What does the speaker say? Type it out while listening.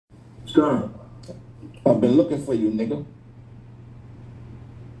Son, I've been looking for you, nigga.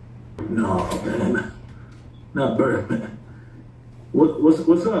 no, man. Not Bert, man.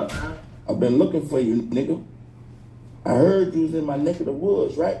 What's up, man? I've been looking for you, nigga. I heard you was in my neck of the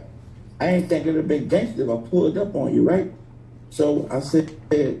woods, right? I ain't think it'd have been gangster if I pulled up on you, right? So I said,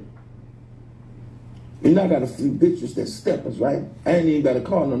 you know I got a few bitches that steppers, right? I ain't even got to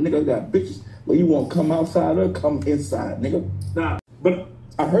call no nigga. I got bitches. Well, you want to come outside or come inside, nigga? Nah, but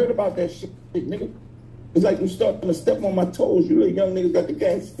I heard about that shit, nigga. It's like you starting to step on my toes. You little young niggas got the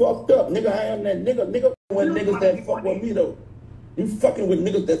game fucked up. Nigga, I am that nigga. When niggas that fuck with me, though. You fucking with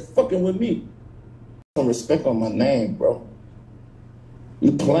niggas that fucking with me. Some respect on my name, bro.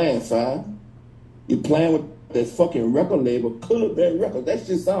 You playing, fine. You playing with that fucking record label, Cooler Bear Records. That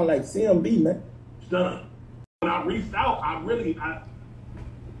shit sound like CMB, man. son, when I reached out, I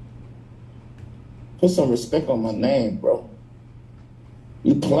Put some respect on my name, bro.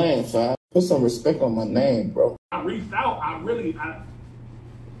 You playing, fine. Put some respect on my name, bro. reached out,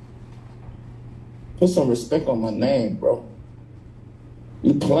 Put some respect on my name, bro.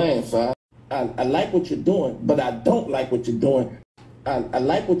 You playing, fine. I like what you're doing, but I don't like what you're doing. I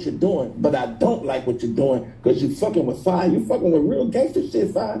like what you're doing, but I don't like what you're doing because you fucking with fire. You fucking with real gangster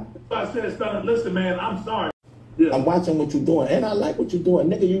shit, fire. I said, son, listen, man, I'm sorry. Yeah. I'm watching what you're doing, and I like what you're doing.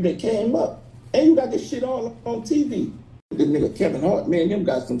 Nigga, you done came up. And you got this shit all on TV. This nigga Kevin Hart, man, him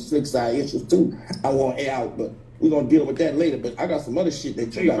got some slick side issues too. I won't air out, but we're going to deal with that later. But I got some other shit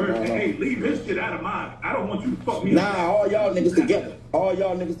that you got going on. Hey, leave his shit out of mine. I don't want you to fuck me up. Nah, all y'all niggas together. All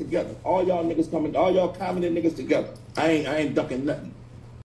y'all niggas together. All y'all niggas coming. All y'all comedy niggas together. I ain't ducking nothing.